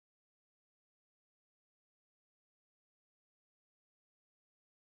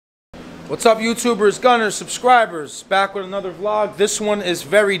What's up, YouTubers, gunners, subscribers? Back with another vlog. This one is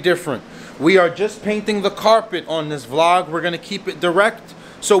very different. We are just painting the carpet on this vlog. We're going to keep it direct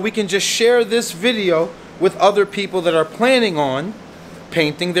so we can just share this video with other people that are planning on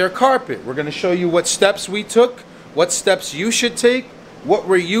painting their carpet. We're going to show you what steps we took, what steps you should take, what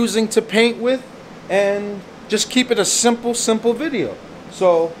we're using to paint with, and just keep it a simple video.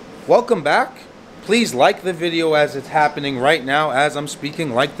 So, welcome back. Please like the video as it's happening right now as I'm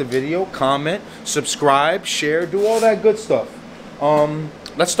speaking. Like the video, comment, subscribe, share, do all that good stuff.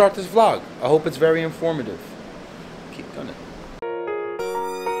 Let's start this vlog. I hope it's very informative. Keep gunning.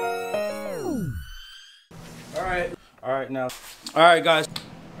 Alright now. Alright guys.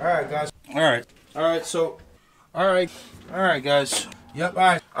 Alright guys. Yep,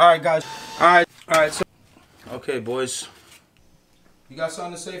 alright guys. Alright, so okay boys. You got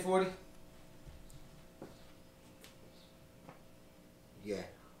something to say, 40? Yeah.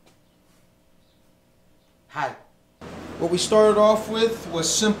 Hi. What we started off with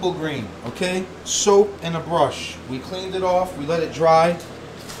was simple green, okay? Soap and a brush. We cleaned it off, we let it dry.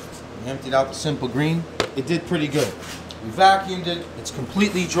 We emptied out the simple green. It did pretty good. We vacuumed it, it's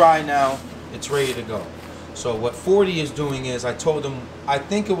completely dry now. It's ready to go. So what 40 is doing is, I told him, I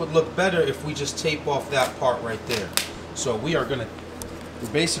think it would look better if we just tape off that part right there. So we're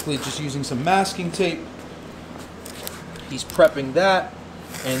basically just using some masking tape. He's prepping that,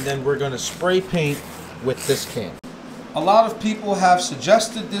 and then we're going to spray paint with this can. A lot of people have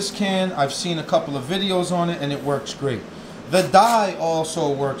suggested this can. I've seen a couple of videos on it and it works great. The dye also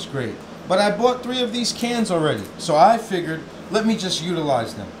works great. But I bought 3 of these cans already, so I figured let me just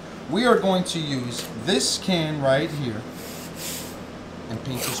utilize them. We are going to use this can right here and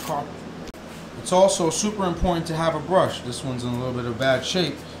paint this carpet. It's also super important to have a brush. This one's in a little bit of bad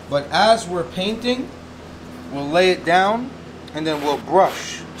shape, but as we're painting, we'll lay it down and then we'll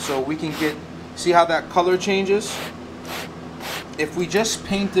brush so we can see how that color changes. If we just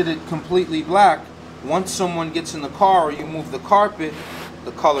painted it completely black, once someone gets in the car or you move the carpet,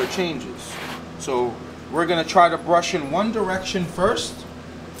 the color changes. So we're gonna try to brush in one direction first,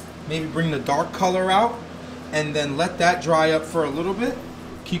 maybe bring the dark color out, and then let that dry up for a little bit,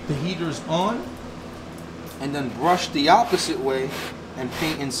 keep the heaters on, and then brush the opposite way and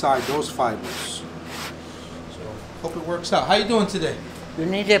paint inside those fibers. Hope it works out. How you doing today? You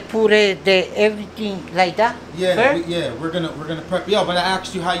need to put everything like that? Yeah, we're gonna prep. Yeah, but I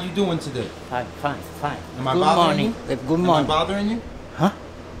asked you how you doing today. Fine. Am I bothering you? Good morning. Am I bothering you? Huh?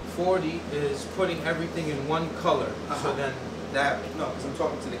 40 is putting everything in one color. So then because I'm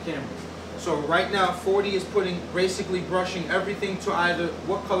talking to the camera. So right now 40 is basically brushing everything to either,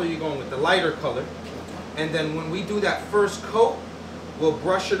 what color you going with? The lighter color. And then when we do that first coat, we'll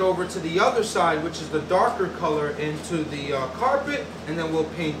brush it over to the other side, which is the darker color, into the carpet, and then we'll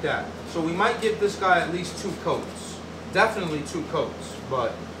paint that. So we might give this guy at least 2 coats. Definitely 2 coats.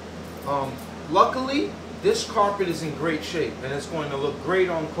 But luckily, this carpet is in great shape, and it's going to look great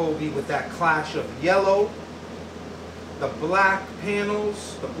on Kobe with that clash of yellow, the black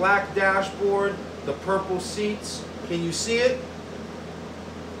panels, the black dashboard, the purple seats. Can you see it?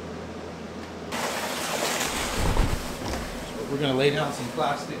 We're going to lay down some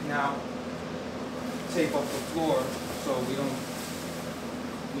plastic now, tape up the floor so we don't,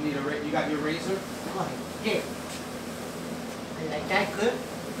 you got your razor? Yeah. Like that good?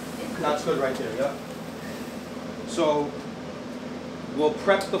 That's good right there, yeah. So we'll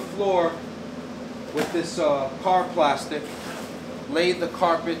prep the floor with this car plastic, lay the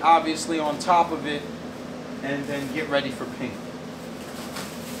carpet obviously on top of it, and then get ready for paint.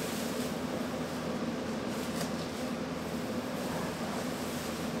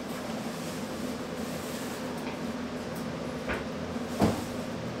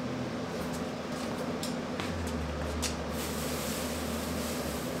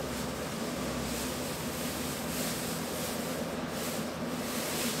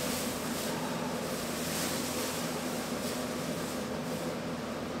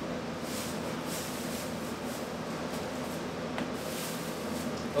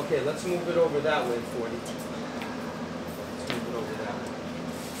 Okay, let's move it over that way, 40. Let's move it over that way.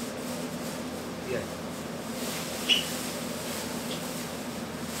 Yeah.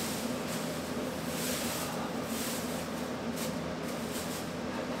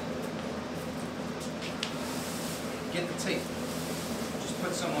 Get the tape. Just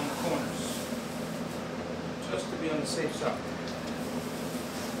put some on the corners. Just to be on the safe side.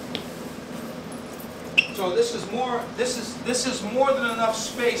 So this is more than enough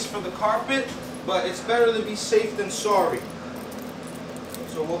space for the carpet, but it's better to be safe than sorry.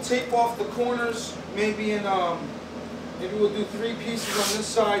 So we'll tape off the corners maybe in Maybe we'll do 3 pieces on this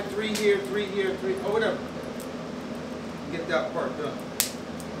side, 3 here, 3 here, 3, or whatever. Get that part done.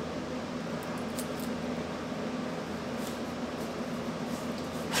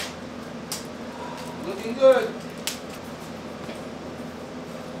 Looking good.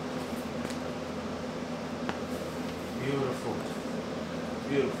 Beautiful.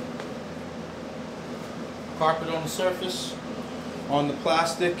 Beautiful. Carpet on the surface, on the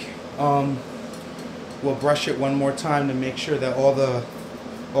plastic. We'll brush it one more time to make sure that all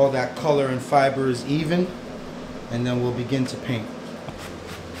that color and fiber is even, and then we'll begin to paint.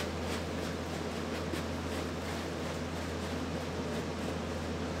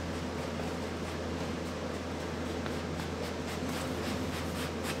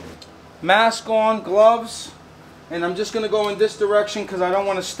 Mask on, gloves, and I'm just going to go in this direction because I don't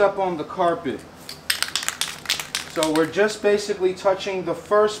want to step on the carpet. So we're just basically touching the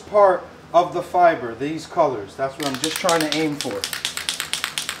first part of the fiber, these colors. That's what I'm just trying to aim for.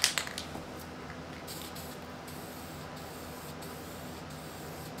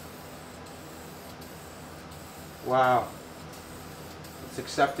 Wow. It's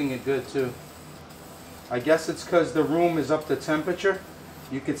accepting it good too. I guess it's because the room is up to temperature.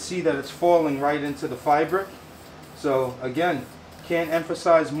 You could see that it's falling right into the fabric. So again, can't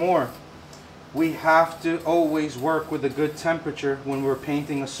emphasize more. We have to always work with a good temperature when we're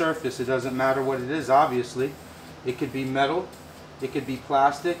painting a surface. It doesn't matter what it is, obviously. It could be metal, it could be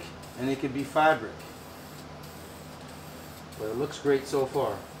plastic, and it could be fabric. But it looks great so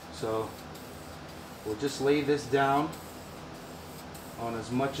far. So we'll just lay this down on as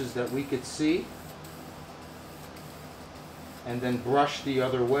much as that we could see, and then brush the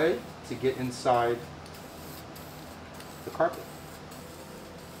other way to get inside the carpet.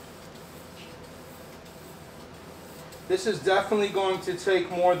 This is definitely going to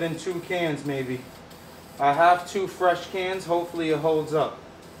take more than 2 cans maybe. I have 2 fresh cans, hopefully it holds up.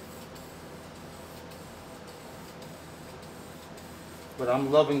 But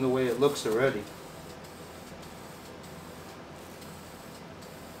I'm loving the way it looks already.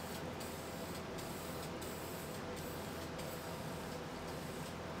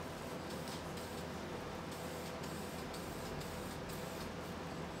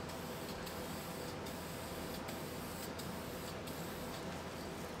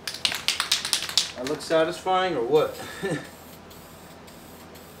 That looks satisfying or what?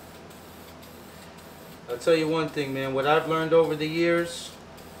 I'll tell you one thing, man. What I've learned over the years,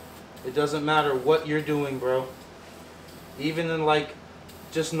 it doesn't matter what you're doing, bro. Even in like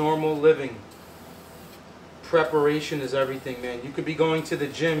just normal living, preparation is everything, man. You could be going to the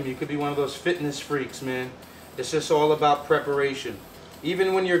gym. You could be one of those fitness freaks, man. It's just all about preparation.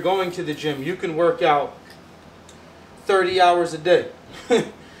 Even when you're going to the gym, you can work out 30 hours a day.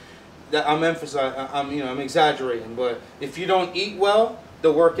 I'm exaggerating, but if you don't eat well, the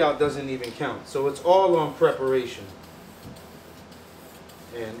workout doesn't even count. So it's all on preparation,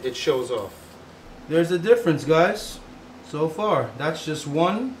 and it shows off. There's a difference, guys. So far, that's just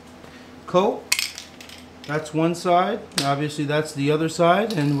one coat. That's one side. Obviously, that's the other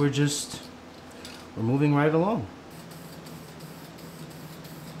side, and we're moving right along.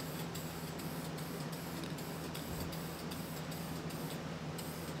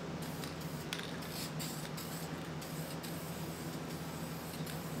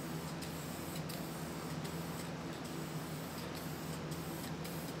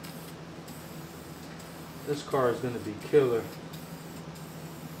 This car is going to be killer.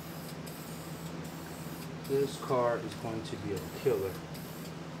 This car is going to be a killer.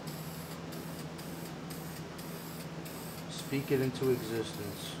 Speak it into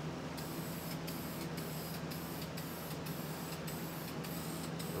existence.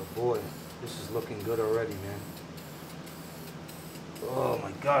 Oh boy, this is looking good already, man. Oh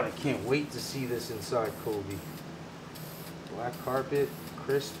my God, I can't wait to see this inside Kobe. Black carpet,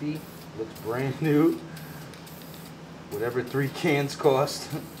 crispy, looks brand new. Whatever 3 cans cost.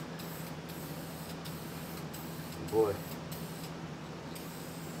 Boy.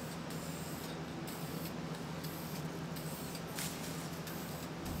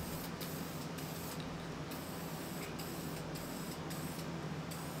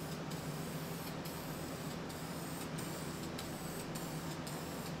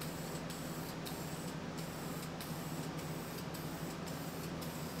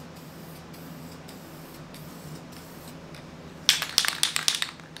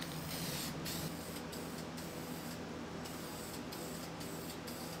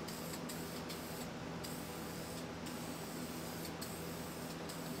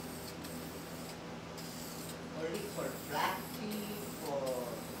 For plastic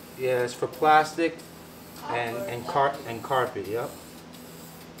or Yeah, it's for plastic, and carpet. Yep.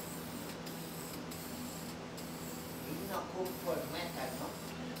 It's not good for metal,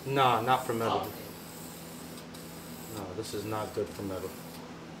 no? No, not for metal. Okay. No, this is not good for metal.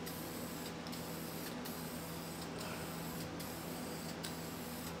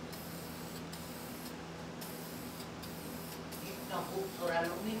 It's not good for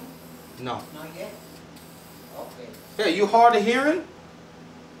aluminum? No. Not yet? Okay. Hey, you hard of hearing?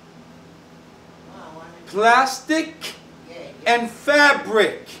 I wanted to- Plastic Yeah, yeah. and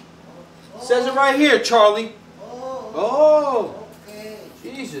fabric. Oh, Says it right here, Charlie. Oh. Oh, Okay.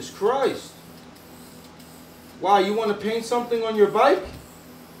 Jesus Christ. Wow, you want to paint something on your bike?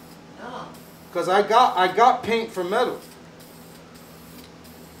 No. Cause I got paint for metal.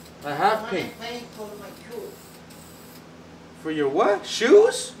 I have I paint. want to paint for my shoes. For your what?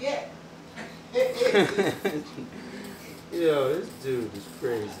 Shoes? Yeah. Yo, this dude is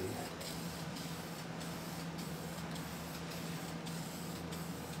crazy.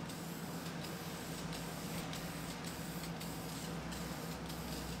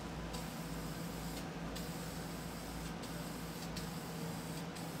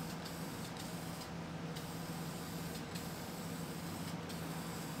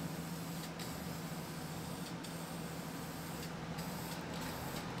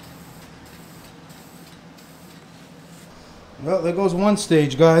 Well, there goes one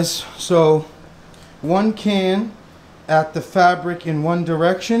stage, guys. So, one can at the fabric in one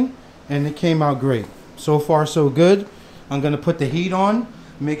direction, and it came out great. So far, so good. I'm going to put the heat on,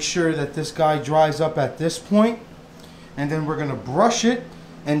 make sure that this guy dries up at this point, and then we're going to brush it,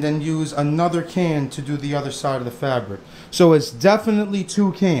 and then use another can to do the other side of the fabric. So it's definitely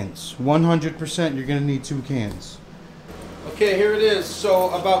 2 cans. 100% you're going to need 2 cans. Okay, here it is. So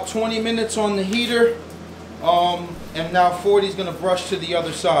about 20 minutes on the heater. And now 40's gonna brush to the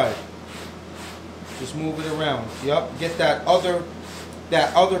other side. Just move it around. Yep. Get that other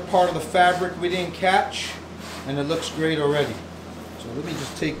part of the fabric we didn't catch, and it looks great already. So let me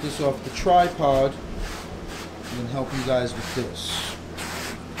just take this off the tripod and then help you guys with this.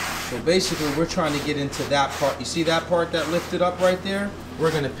 So basically, we're trying to get into that part. You see that part that lifted up right there?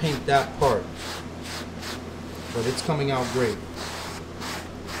 We're gonna paint that part, but it's coming out great.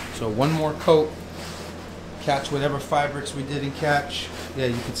 So one more coat. Catch whatever fabrics we didn't catch. Yeah,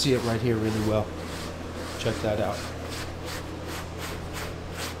 you can see it right here really well. Check that out.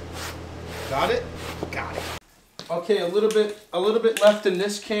 Got it? Got it. Okay, a little bit left in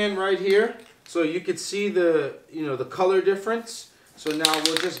this can right here. So you could see the, the color difference. So now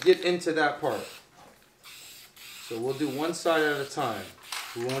we'll just get into that part. So we'll do one side at a time.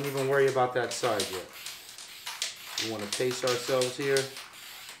 We won't even worry about that side yet. We want to pace ourselves here.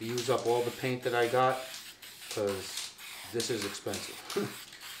 Use up all the paint that I got, because this is expensive.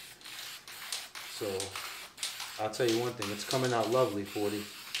 So I'll tell you one thing, it's coming out lovely, 40.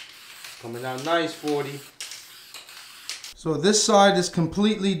 Coming out nice, 40. So this side is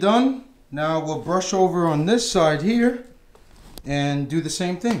completely done. Now we'll brush over on this side here and do the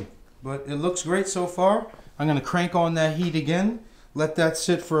same thing. But it looks great so far. I'm gonna crank on that heat again, let that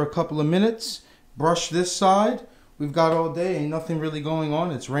sit for a couple of minutes, brush this side. We've got all day, ain't nothing really going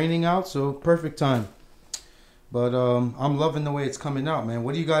on. It's raining out, so perfect time. But I'm loving the way it's coming out, man.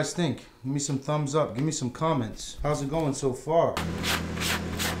 What do you guys think? Give me some thumbs up. Give me some comments. How's it going so far?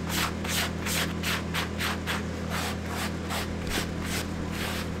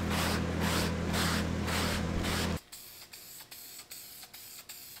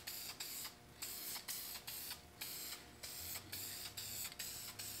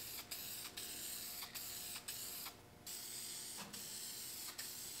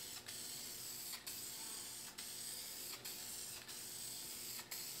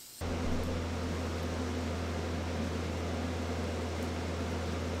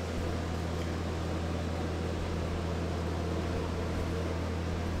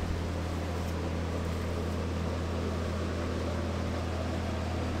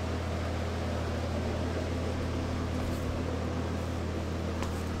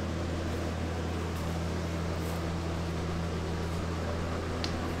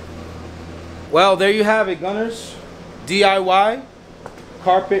 Well, there you have it, Gunners. DIY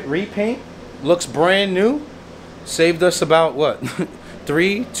carpet repaint. Looks brand new. Saved us about what?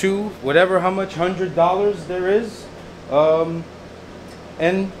 $3, $2, whatever, how much, $100 there is.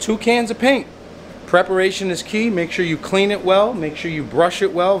 And 2 cans of paint. Preparation is key. Make sure you clean it well. Make sure you brush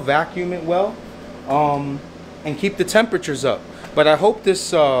it well, vacuum it well, and keep the temperatures up. But I hope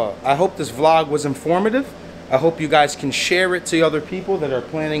this vlog was informative. I hope you guys can share it to other people that are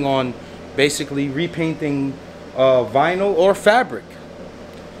planning on basically repainting vinyl or fabric.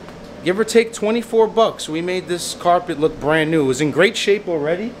 give or take 24 bucks. We made this carpet look brand new. It was in great shape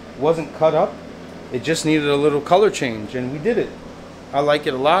already, wasn't cut up. It just needed a little color change, and we did it. I like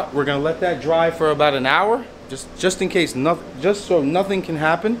it a lot. We're gonna let that dry for about an hour, just in case, just so nothing can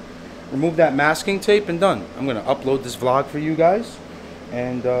happen. Remove that masking tape and done. I'm gonna upload this vlog for you guys,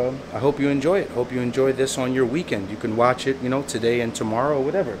 and I hope you enjoy it. Hope you enjoy this on your weekend. You can watch it, you know, today and tomorrow or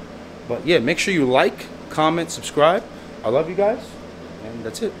whatever. But yeah, make sure you like, comment, subscribe. I love you guys, and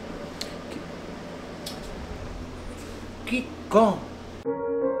that's it. Keep going.